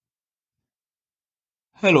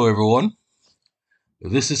Hello, everyone.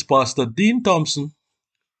 This is Pastor Dean Thompson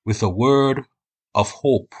with a word of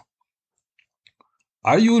hope.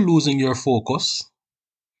 Are you losing your focus?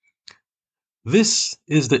 This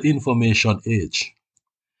is the information age,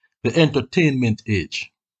 the entertainment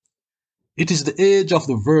age. It is the age of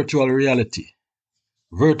the virtual reality,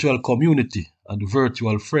 virtual community, and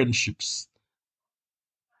virtual friendships.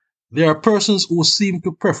 There are persons who seem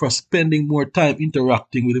to prefer spending more time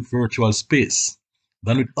interacting with the virtual space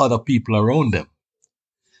than with other people around them.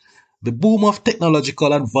 The boom of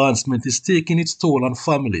technological advancement is taking its toll on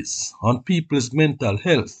families, on people's mental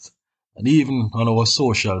health, and even on our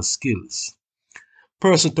social skills.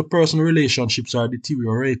 Person to person relationships are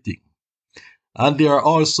deteriorating, and there are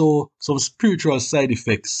also some spiritual side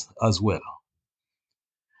effects as well.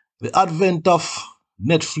 The advent of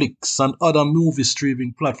Netflix and other movie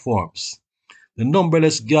streaming platforms, the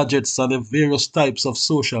numberless gadgets, and the various types of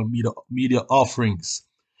social media offerings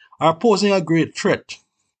are posing a great threat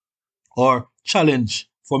or challenge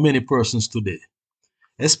for many persons today,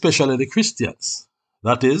 especially the Christians.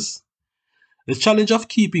 That is, the challenge of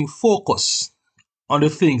keeping focus on the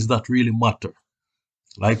things that really matter,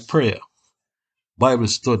 like prayer, Bible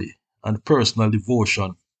study, and personal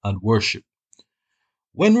devotion and worship.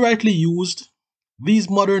 When rightly used,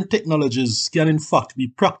 these modern technologies can in fact be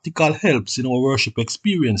practical helps in our worship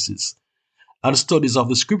experiences and studies of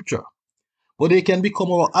the scripture, but they can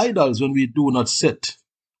become our idols when we do not set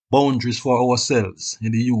boundaries for ourselves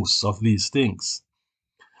in the use of these things.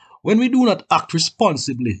 When we do not act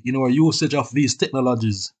responsibly in our usage of these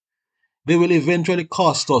technologies, they will eventually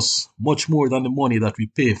cost us much more than the money that we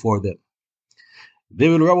pay for them. They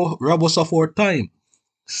will rob us of our time,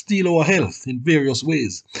 steal our health in various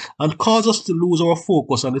ways, and cause us to lose our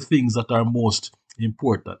focus on the things that are most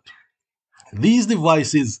important. These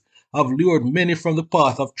devices have lured many from the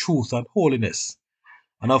path of truth and holiness,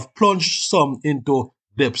 and have plunged some into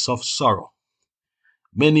depths of sorrow.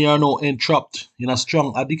 Many are now entrapped in a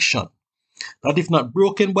strong addiction that, if not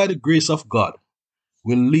broken by the grace of God,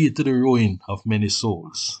 will lead to the ruin of many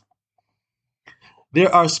souls.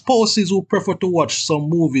 There are spouses who prefer to watch some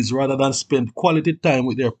movies rather than spend quality time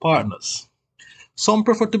with their partners. Some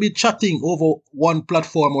prefer to be chatting over one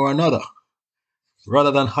platform or another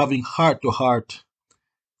rather than having heart to heart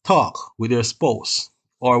talk with their spouse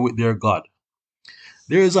or with their God.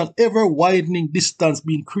 There is an ever widening distance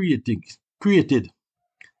being created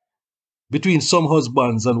between some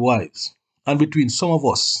husbands and wives and between some of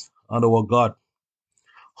us and our God.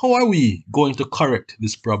 How are we going to correct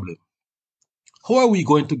this problem? How are we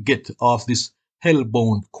going to get off this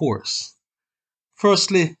hellbound course?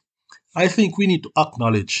 Firstly, I think we need to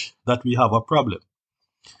acknowledge that we have a problem.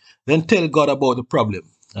 Then tell God about the problem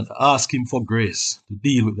and ask Him for grace to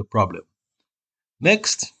deal with the problem.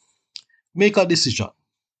 Next, make a decision.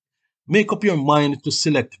 Make up your mind to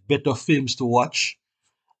select better films to watch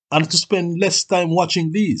and to spend less time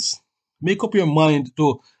watching these. Make up your mind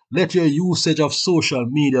to let your usage of social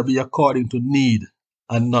media be according to need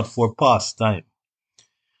and not for pastime.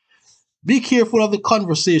 Be careful of the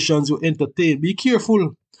conversations you entertain. Be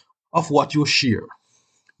careful of what you share.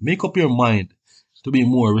 Make up your mind to be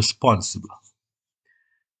more responsible.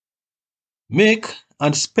 Make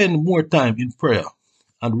and spend more time in prayer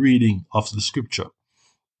and reading of the scripture.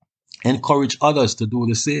 Encourage others to do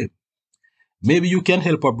the same. Maybe you can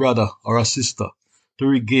help a brother or a sister to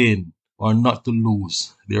regain or not to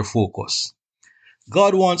lose their focus.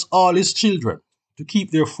 God wants all His children to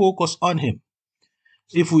keep their focus on Him.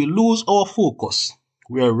 If we lose our focus,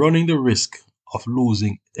 we are running the risk of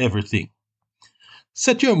losing everything.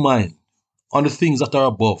 Set your mind on the things that are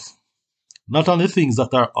above, not on the things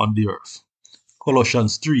that are on the earth.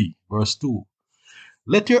 Colossians 3, verse 2.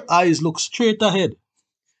 Let your eyes look straight ahead.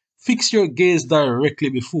 Fix your gaze directly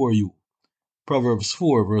before you. Proverbs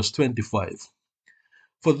 4, verse 25.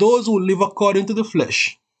 For those who live according to the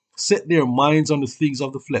flesh set their minds on the things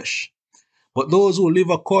of the flesh, but those who live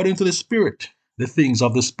according to the Spirit, the things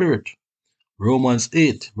of the Spirit. Romans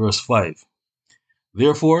 8, verse 5.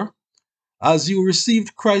 Therefore, as you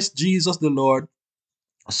received Christ Jesus the Lord,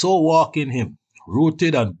 so walk in Him,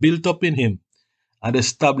 rooted and built up in Him, and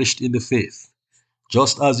established in the faith,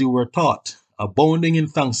 just as you were taught, abounding in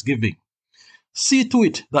thanksgiving. See to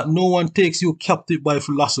it that no one takes you captive by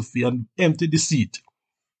philosophy and empty deceit,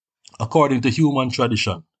 according to human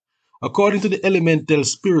tradition, according to the elemental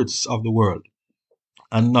spirits of the world,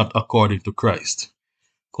 and not according to Christ.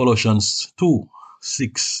 Colossians 2,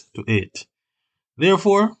 6 to 8.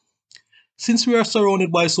 Therefore, since we are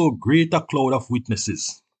surrounded by so great a cloud of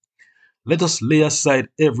witnesses, let us lay aside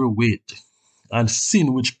every weight and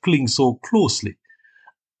sin which clings so closely,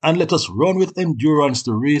 And let us run with endurance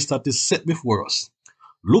the race that is set before us,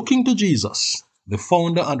 looking to Jesus, the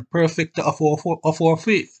founder and perfecter of our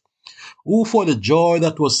faith, who for the joy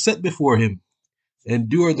that was set before him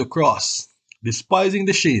endured the cross, despising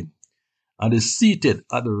the shame, and is seated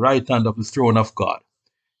at the right hand of the throne of God.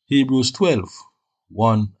 Hebrews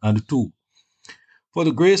 12:1 and 2. For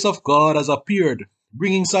the grace of God has appeared,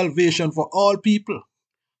 bringing salvation for all people,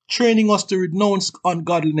 training us to renounce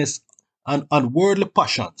ungodliness and unworldly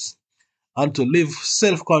passions, and to live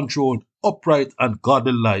self-controlled, upright, and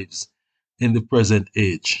godly lives in the present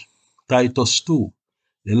age. Titus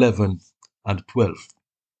 2:11 and 12.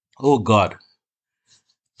 Oh God,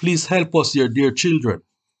 please help us, your dear children,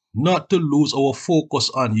 not to lose our focus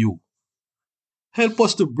on you. Help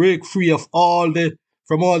us to break free from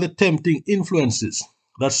all the tempting influences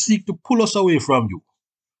that seek to pull us away from you.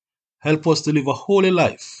 Help us to live a holy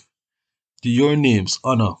life to your name's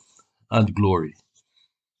honor and glory.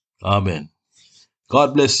 Amen.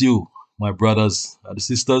 God bless you, my brothers and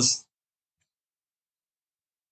sisters.